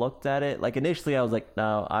more I looked at it, like initially I was like,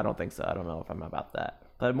 no, I don't think so. I don't know if I'm about that.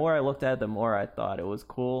 But the more I looked at it, the more I thought it was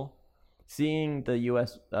cool. Seeing the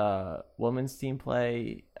U.S. Women's team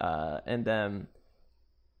play, and then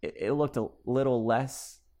it looked a little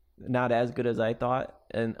less, not as good as I thought,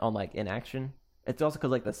 and on like in action. It's also because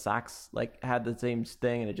like the socks like had the same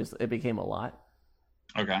thing, and it became a lot.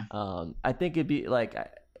 Okay. I think it'd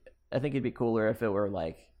be cooler if it were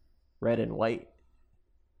like red and white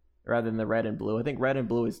rather than the red and blue. I think red and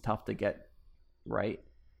blue is tough to get right.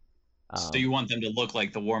 So you want them to look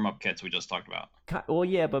like the warm-up kits we just talked about? Well,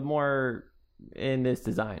 yeah, but more in this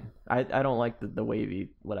design. I don't like the wavy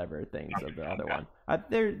whatever things of the other one.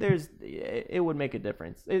 It would make a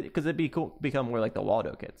difference because it'd be cool, become more like the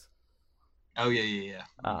Waldo kits. Oh yeah.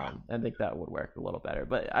 Okay. I think that would work a little better.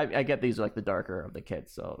 But I get these are like the darker of the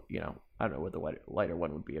kits, so I don't know what the lighter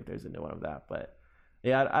one would be if there's a new one of that. But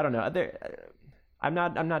yeah, I don't know. I'm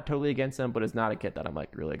not totally against them, but it's not a kit that I'm like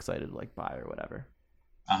really excited to like buy or whatever.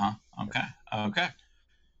 Okay.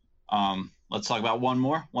 Let's talk about one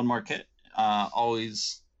more kit.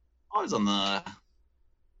 Always on the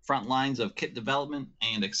front lines of kit development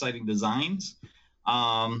and exciting designs.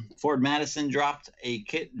 Ford Madison dropped a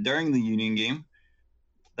kit during the Union game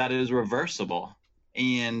that is reversible,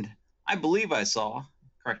 and I believe I saw,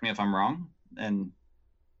 correct me if I'm wrong, and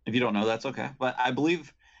if you don't know, that's okay, but I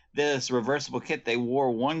believe this reversible kit, they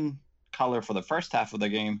wore one color for the first half of the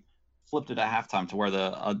game, flipped it at halftime to wear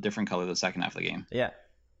a different color the second half of the game. Yeah.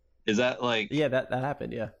 Is that like... Yeah, that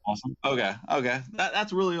happened, yeah. Awesome. Okay.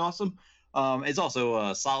 That's really awesome. It's also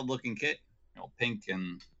a solid-looking kit, pink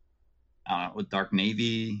and with dark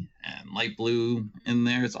navy and light blue in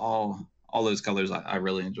there. It's all those colors I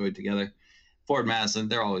really enjoyed together. Ford Madison,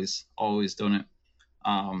 they're always doing it.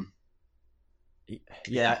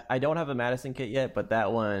 Yeah, I don't have a Madison kit yet, but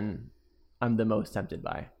that one I'm the most tempted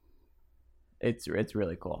by. It's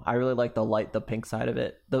really cool. I really like the pink side of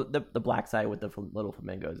it. The black side with the little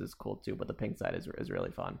flamingos is cool too, but the pink side is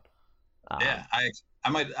really fun. Yeah, I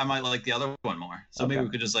might like the other one more. So maybe we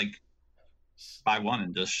could just like buy one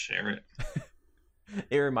and just share it.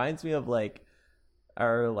 It reminds me of like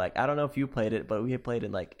are like, I don't know if you played it, but we had played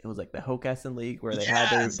in like, it was like the Hockessin League where they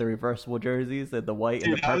had the reversible jerseys, the white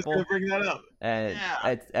and the I was purple. gonna bring that up. And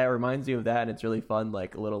Yeah. it reminds you of that, and it's really fun,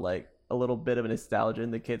 like a little bit of nostalgia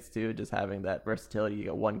in the kits too, just having that versatility. You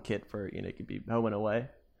got one kit for, it could be home and away.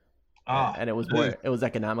 And it was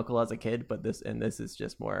economical as a kid, but this is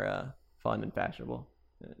just more fun and fashionable.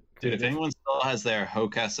 Dude, if anyone still has their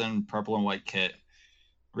Hockessin purple and white kit,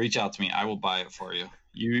 reach out to me. I will buy it for you.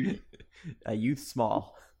 A youth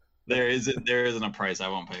small. There isn't a price I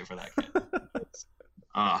won't pay for that kit.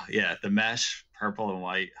 Yeah, the mesh purple and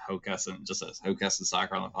white Hockessin, just says Hockessin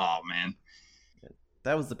soccer on the. Oh man,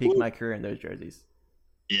 that was the peak of my career in those jerseys.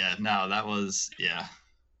 Yeah, no, that was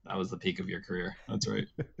the peak of your career. That's right.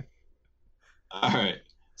 All right.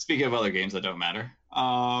 Speaking of other games that don't matter,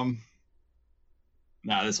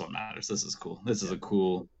 this one matters. This is cool. This is a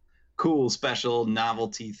cool special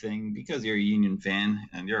novelty thing because you're a Union fan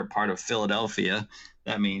and you're a part of Philadelphia.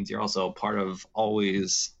 That means you're also a part of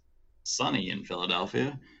Always Sunny in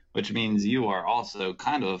Philadelphia, which means you are also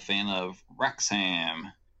kind of a fan of Wrexham,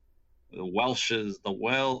 the Welsh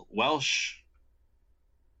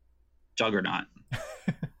juggernaut,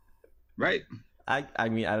 right? I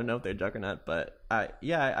mean, I don't know if they're juggernaut, but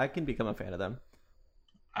I can become a fan of them.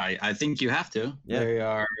 I think you have to. Yeah. They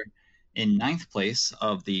are in 9th place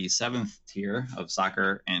of the 7th tier of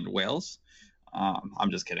soccer in Wales.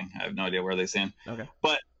 I'm just kidding. I have no idea where they stand. Okay.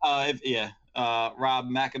 But Rob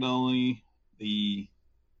McAnally, the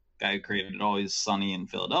guy who created Always Sunny in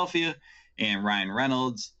Philadelphia, and Ryan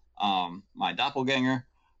Reynolds, my doppelganger,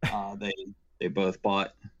 they both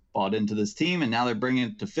bought into this team, and now they're bringing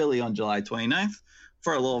it to Philly on July 29th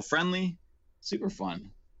for a little friendly. Super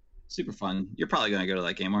fun. You're probably going to go to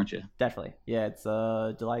that game, aren't you? Definitely. Yeah, it's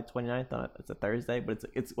July 29th. It's a Thursday, but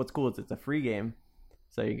it's what's cool is it's a free game,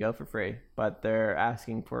 so you go for free. But they're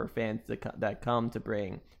asking for fans that come to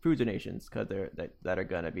bring food donations because that are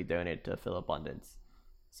going to be donated to Phil Abundance.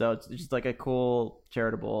 So it's just like a cool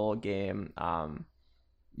charitable game.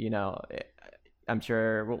 I'm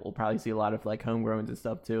sure we'll probably see a lot of like homegrowns and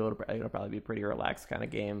stuff too. It'll probably be a pretty relaxed kind of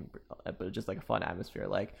game, but just like a fun atmosphere.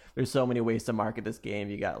 Like there's so many ways to market this game.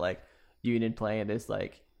 You got like Union playing this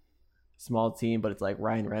like small team, but it's like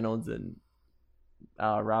Ryan Reynolds and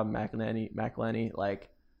Rob McElhenney. Like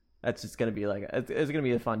that's just gonna be like it's gonna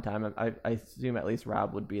be a fun time. I assume at least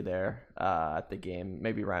Rob would be there at the game.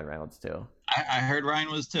 Maybe Ryan Reynolds too. I heard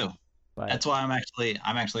Ryan was too. But that's why I'm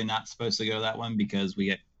actually not supposed to go to that one because we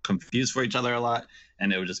get confused for each other a lot,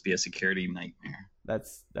 and it would just be a security nightmare.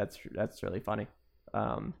 That's really funny.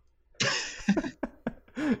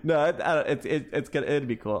 No, it'd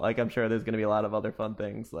be cool. Like I'm sure there's gonna be a lot of other fun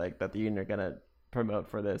things like that the Union are gonna promote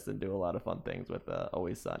for this and do a lot of fun things with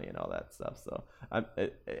Always Sunny and all that stuff. So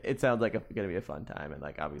it sounds like it's gonna be a fun time and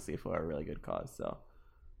like obviously for a really good cause. So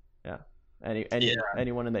yeah,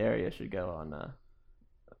 anyone in the area should go on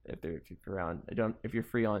if you're around. If you're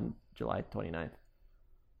free on July 29th.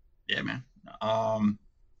 Yeah, man. I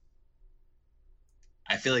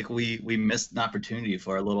feel like we missed an opportunity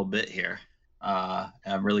for a little bit here.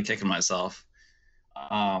 I'm really kicking myself.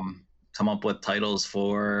 Come up with titles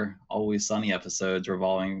for Always Sunny episodes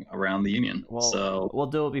revolving around the Union. Well, so we'll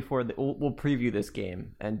do it before we'll preview this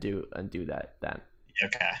game and do that then.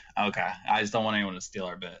 Okay. I just don't want anyone to steal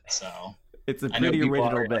our bit. So it's a pretty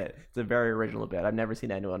original bit. It's a very original bit. I've never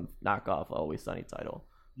seen anyone knock off Always Sunny title.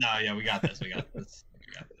 No, yeah, we got this.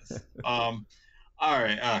 All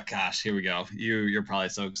right. Oh gosh, here we go. You're probably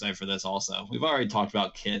so excited for this also. We've already talked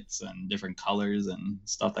about kits and different colors and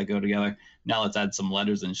stuff that go together. Now let's add some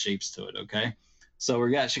letters and shapes to it, okay? So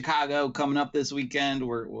we got Chicago coming up this weekend.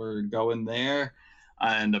 We're going there.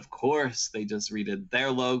 And of course, they just redid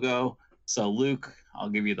their logo. So Luke, I'll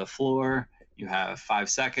give you the floor. You have 5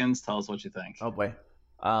 seconds. Tell us what you think. Oh boy.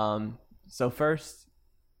 So first,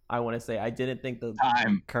 I want to say I didn't think the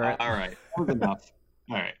current. All right, that was enough.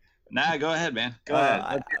 All right, now go ahead, man. Go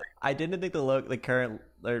ahead. I didn't think the current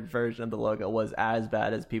version of the logo was as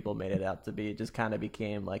bad as people made it out to be. It just kind of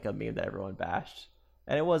became like a meme that everyone bashed,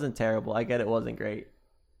 and it wasn't terrible. I get it wasn't great,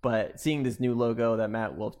 but seeing this new logo that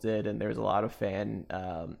Matt Wolf did, and there's a lot of fan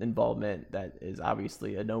involvement, that is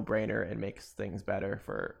obviously a no-brainer and makes things better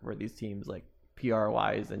for these teams, like PR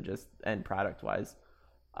wise and product wise.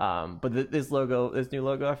 But this new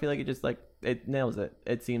logo, I feel like it nails it.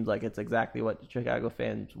 It seems like it's exactly what Chicago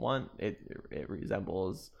fans want. It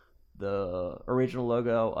resembles the original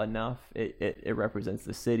logo enough. It represents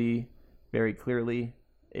the city very clearly.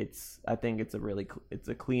 I think it's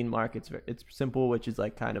a clean mark. It's simple, which is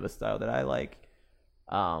like kind of a style that I like.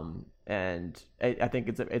 And I think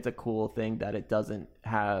it's a cool thing that it doesn't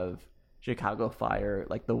have Chicago Fire,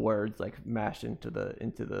 like the words like mashed into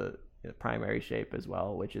the primary shape as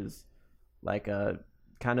well, which is like a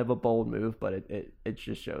kind of a bold move, but it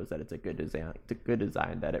just shows that it's a good design. It's a good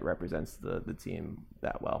design that it represents the team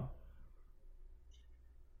that well.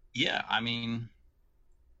 Yeah, I mean,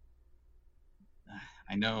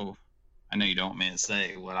 I know you don't want me to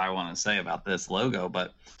say what I want to say about this logo,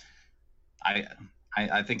 but I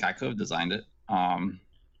think I could have designed it.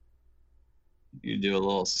 You do a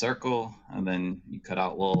little circle, and then you cut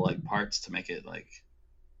out little like parts to make it like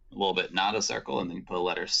a little bit not a circle, and then you put a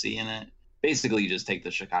letter C in it. Basically, you just take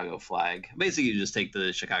the Chicago flag. Basically, you just take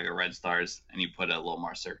the Chicago Red Stars and you put it a little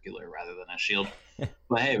more circular rather than a shield.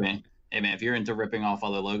 But hey, man, if you're into ripping off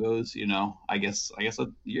other logos, you know, I guess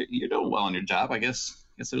you're doing well in your job. I guess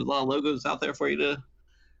there's a lot of logos out there for you to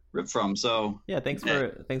rip from. So yeah, thanks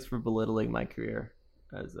for belittling my career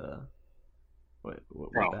as a. What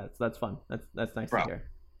that's fun. That's nice to hear.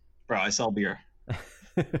 Bro, I sell beer.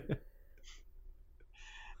 All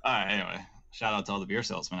right, anyway, shout out to all the beer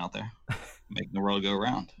salesmen out there making the world go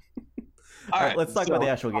round. All right, let's talk about the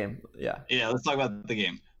actual game. Yeah, let's talk about the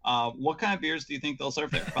game. What kind of beers do you think they'll serve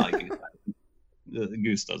there? Probably Goose. The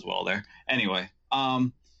Goose does well there. Anyway,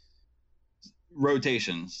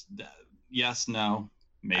 rotations. Yes, no,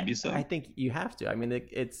 maybe so. I think you have to. I mean,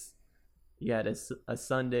 it's you had a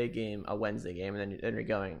Sunday game, a Wednesday game, and then you're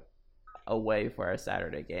going away for a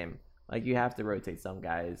Saturday game. Like, you have to rotate some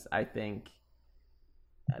guys. I think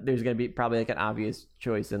there's going to be probably like an obvious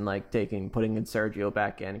choice in like putting in Sergio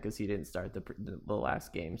back in because he didn't start the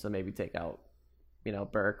last game. So maybe take out,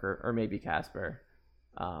 Burke or maybe Casper.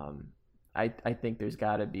 I think there's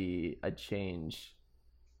got to be a change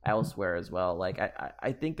elsewhere as well. Like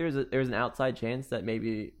I think there's an outside chance that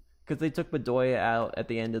maybe because they took Bedoya out at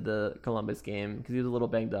the end of the Columbus game because he was a little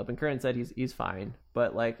banged up, and Curran said he's fine,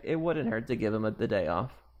 but like it wouldn't hurt to give him the day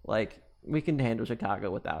off. Like, we can handle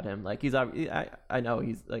Chicago without him. Like, I know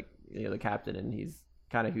he's like the captain and he's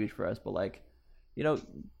kind of huge for us, but like,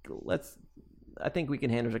 I think we can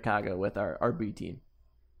handle Chicago with our B team.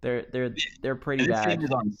 They're pretty bad. This game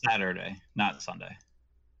was on Saturday, not Sunday.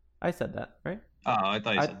 I said that, right? Oh, I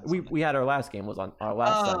thought you said we had our last game was on our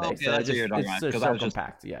last Sunday, okay, so that's what you're talking it's about. so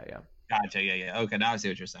compact. Yeah. Gotcha. Yeah. Okay, now I see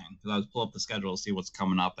what you're saying. Because I was pull up the schedule to see what's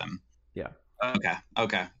coming up and. Yeah.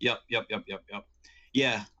 Okay. Yep.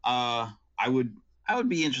 Yeah. I would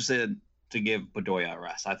be interested to give Bedoya a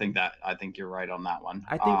rest. I think you're right on that one.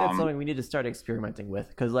 I think that's something we need to start experimenting with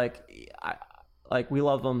because we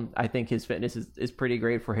love him. I think his fitness is pretty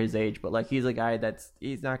great for his age, but like he's a guy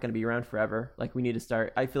he's not going to be around forever. Like, we need to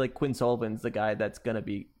start. I feel like Quinn Sullivan's the guy that's going to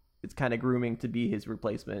be. It's kind of grooming to be his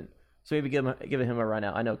replacement. So maybe giving him a run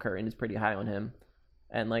out. I know Curtin is pretty high on him,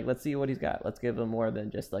 and like let's see what he's got. Let's give him more than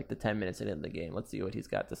just like the 10 minutes into the game. Let's see what he's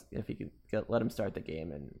got. If he can let him start the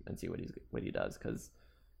game and see what he does because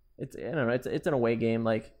it's I don't know. It's an away game.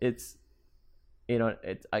 Like it's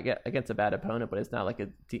it's against a bad opponent, but it's not like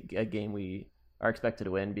a game we are expected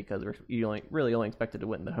to win because we're really only expected to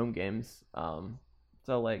win the home games.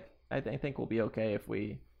 So like I think we'll be okay if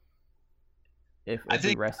we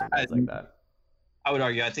rest guys like that. I would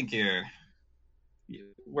argue. I think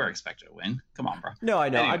we're expected to win. Come on, bro. No, I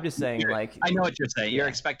know. Anyway, I'm just saying. Like, I know what you're saying. You're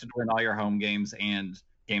expected to win all your home games and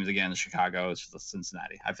games against Chicago,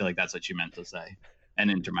 Cincinnati. I feel like that's what you meant to say.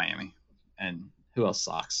 And Inter Miami, and who else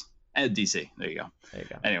sucks? And DC. There you go.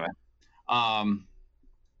 Anyway,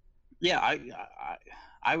 yeah,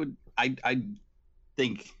 I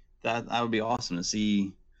think that would be awesome to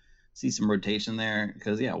see some rotation there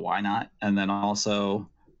because why not? And then also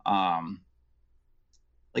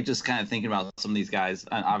like just kind of thinking about some of these guys.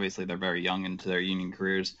 Obviously, they're very young into their union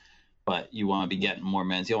careers, but you want to be getting more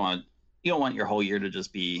minutes. You don't want your whole year to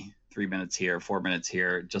just be 3 minutes here, 4 minutes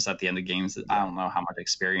here, just at the end of games. I don't know how much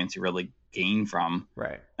experience you really gain from.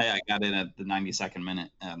 Right. Hey, I got in at the 92nd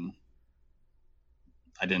minute and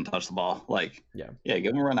I didn't touch the ball. Like, yeah,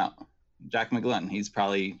 give him a run out. Jack McGlynn, he's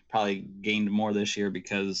probably gained more this year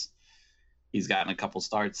because he's gotten a couple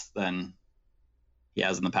starts than he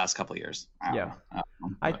has in the past couple of years.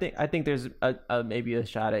 I think there's maybe a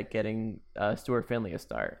shot at getting Stuart Finley a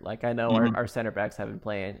start. Like, I know our center backs have been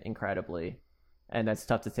playing incredibly, and that's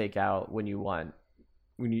tough to take out when you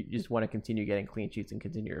just want to continue getting clean sheets and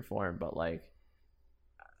continue your form. But like,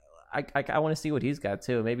 I want to see what he's got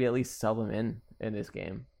too. Maybe at least sub him in this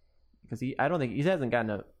game because I don't think he hasn't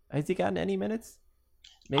gotten has he gotten any minutes?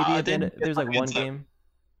 Maybe there's like one game.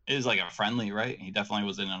 It was like a friendly, right? He definitely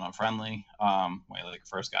was in on a friendly. When he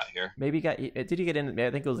first got here. Maybe did he get in?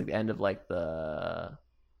 I think it was like the end of like the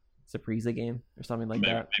Saprissa game or something like that.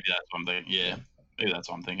 Maybe that's what I'm thinking. Yeah, maybe that's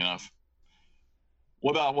what I'm thinking of.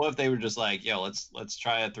 what if they were just like, yo, let's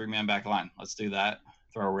try a 3-man back line. Let's do that.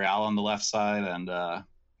 Throw Real on the left side and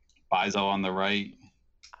Bizo on the right,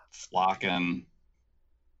 Flock and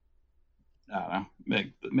I don't know,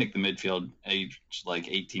 make the midfield age like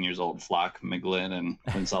 18 years old, Flock, McGlynn, and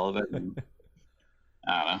Quinn Sullivan. And,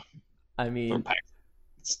 I don't know. I mean,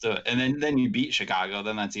 let's do it. And then you beat Chicago,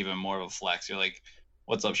 then that's even more of a flex. You're like,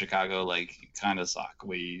 what's up, Chicago? Like, you kind of suck.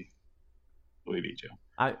 We beat you.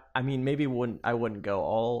 I mean, maybe I wouldn't go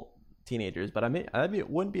all teenagers, but that'd be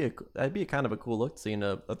a kind of a cool look seeing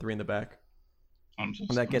a 3 in the back. I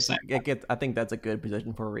think that's a good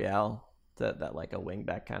position for Real, that like a wing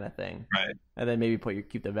back kind of thing, right? And then maybe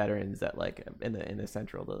keep the veterans at like in the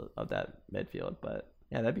central of that midfield. But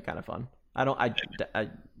yeah, that'd be kind of fun.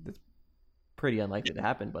 It's pretty unlikely to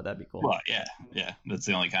happen, but that'd be cool. Well, yeah, that's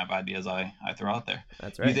the only kind of ideas I throw out there.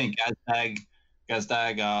 That's right. You think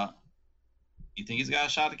Gazdag? You think he's got a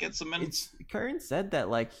shot to get some minutes? Curran said that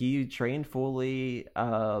like he trained fully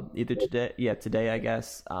either today I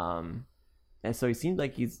guess, and so he seemed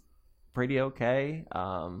like he's pretty okay.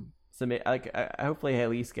 So hopefully he at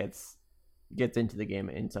least gets into the game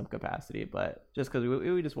in some capacity, but just because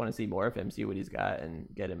we just want to see more of him, see what he's got, and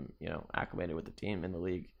get him acclimated with the team in the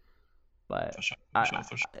league. But for sure.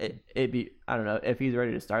 It'd be, I don't know, if he's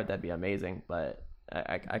ready to start, that'd be amazing, but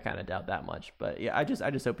I kind of doubt that much. But yeah, I just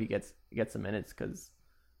hope he gets some minutes, because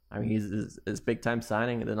I mean he's big time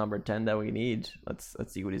signing, the number 10 that we need. Let's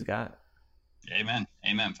see what he's got. Amen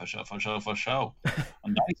for sure.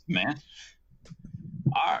 Nice, man.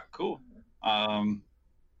 All right, cool.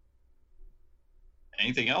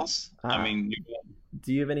 Anything else? I mean,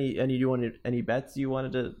 do you have any bets you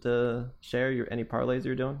wanted to share? Any parlays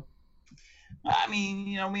you're doing? I mean,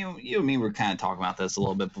 you and me were kind of talking about this a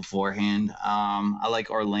little bit beforehand. I like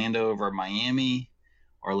Orlando over Miami.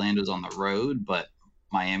 Orlando's on the road, but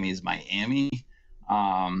Miami's Miami.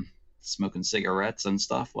 Smoking cigarettes and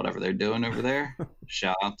stuff, whatever they're doing over there.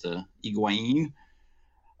 Shout out to Higuain.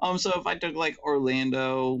 So if I took like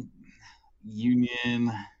Orlando,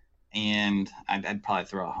 Union, and I'd probably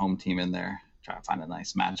throw a home team in there, try to find a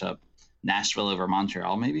nice matchup. Nashville over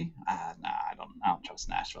Montreal, maybe. I don't trust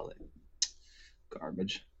Nashville.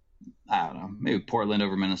 Garbage. I don't know. Maybe Portland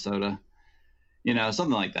over Minnesota.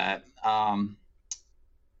 Something like that.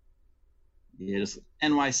 Just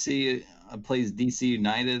NYC plays DC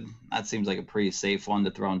United. That seems like a pretty safe one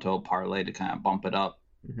to throw into a parlay to kind of bump it up.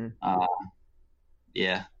 Mm-hmm.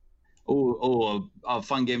 Yeah. A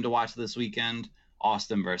fun game to watch this weekend.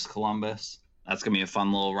 Austin versus Columbus. That's gonna be a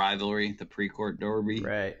fun little rivalry, the pre-court derby.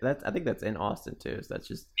 Right. I think that's in Austin too. So that's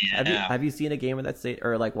just. Yeah. Have you seen a game in that state,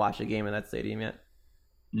 or like watched a game in that stadium yet?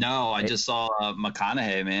 No, I just saw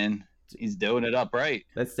McConaughey. Man, he's doing it up right.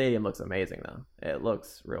 That stadium looks amazing, though. It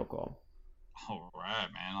looks real cool. All right,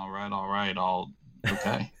 man. All right.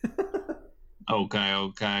 Okay.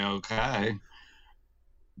 Okay.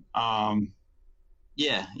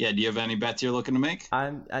 Yeah. Do you have any bets you're looking to make?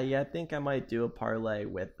 I think I might do a parlay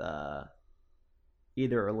with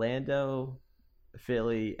either Orlando,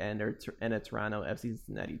 Philly, and a Toronto FC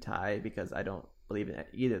Cincinnati tie, because I don't believe in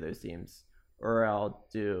either of those teams. Or I'll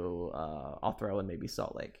throw in maybe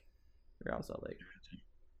Salt Lake. Real Salt Lake.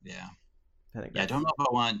 Yeah. I don't know if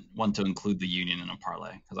I want to include the Union in a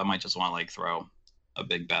parlay, because I might just want to like throw a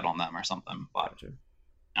big bet on them or something. But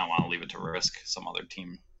I want to leave it to risk some other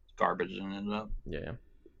team garbage and end up. Yeah.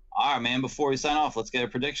 All right, man. Before we sign off, let's get a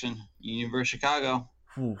prediction. Union versus Chicago.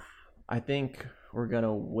 I think we're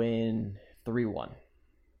gonna win 3-1.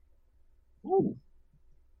 Ooh.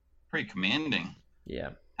 Pretty commanding. Yeah.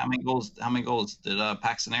 How many goals did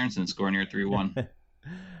Paxton Aronson score in your 3-1?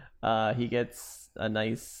 He gets a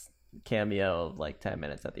nice cameo of like 10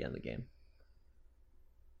 minutes at the end of the game.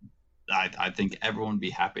 I think everyone would be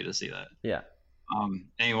happy to see that. Yeah.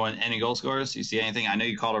 Any goal scorers? You see anything? I know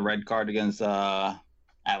you called a red card against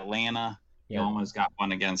Atlanta. You almost got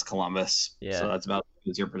one against Columbus. Yeah. So that's about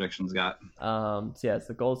what your predictions got. So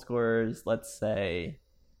the goal scorers, let's say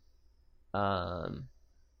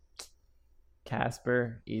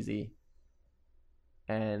Casper, easy,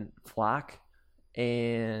 and Flock,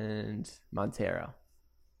 and Montero.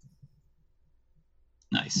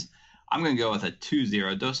 Nice. I'm going to go with a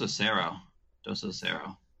 2-0. Dos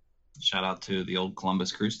Acero. Shout out to the old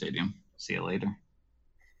Columbus Crew Stadium. See you later.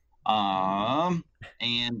 And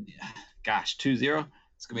gosh, 2-0.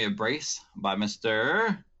 It's going to be a brace by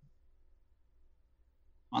Mr.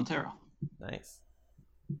 Montero. Nice.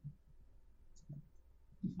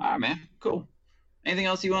 All right, man. Cool. Anything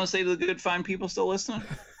else you want to say to the good fine people still listening?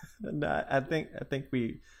 No, I think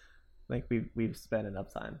we've spent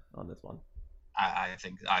enough time on this one. I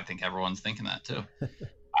think everyone's thinking that too.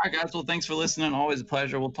 All right, guys. Well, thanks for listening. Always a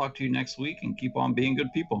pleasure. We'll talk to you next week, and keep on being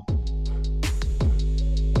good people.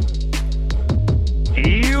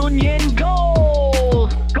 Union Gold!